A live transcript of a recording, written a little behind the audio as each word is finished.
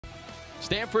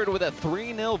Stanford with a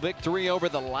 3-0 victory over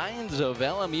the Lions of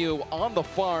LMU on the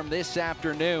farm this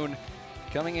afternoon,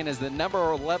 coming in as the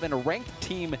number 11 ranked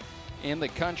team in the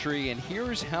country. And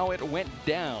here's how it went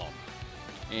down.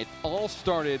 It all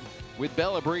started with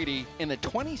Belle Briede in the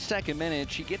 22nd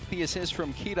minute. She gets the assist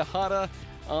from Kita Hata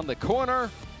on the corner,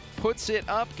 puts it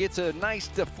up, gets a nice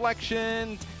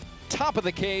deflection, top of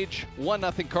the cage,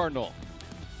 1-0 Cardinal.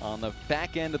 On the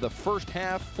back end of the first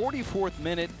half, 44th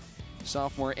minute,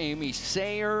 sophomore Amy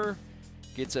Sayer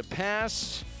gets a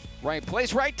pass, right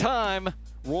place, right time,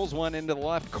 rolls one into the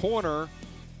left corner.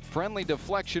 Friendly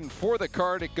deflection for the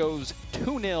Card. It goes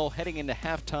 2-0 heading into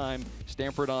halftime.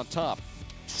 Stanford on top.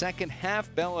 Second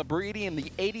half, Belle Briede in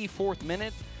the 84th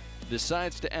minute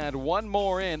decides to add one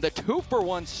more in. The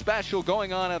 2-for-1 special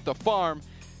going on at the farm.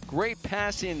 Great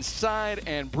pass inside,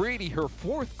 and Briede, her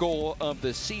 4th goal of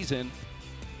the season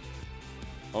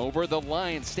over the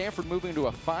Lions. Stanford moving to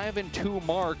a 5-2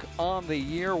 mark on the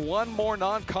year. One more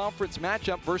non-conference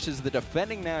matchup versus the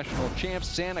defending national champs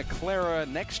Santa Clara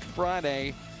next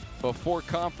Friday before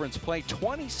conference play.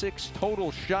 26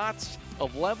 total shots,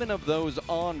 11 of those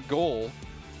on goal.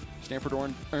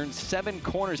 Stanford earned 7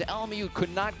 corners. LMU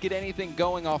could not get anything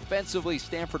going offensively.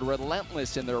 Stanford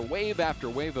relentless in their wave after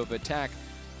wave of attack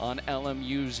on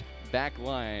LMU's back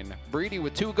line. Briede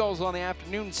with 2 goals on the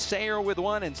afternoon, Sayer with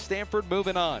 1, and Stanford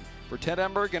moving on. For Ted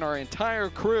Enberg and our entire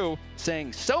crew,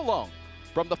 saying so long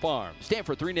from the farm.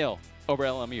 Stanford 3-0 over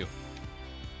LMU.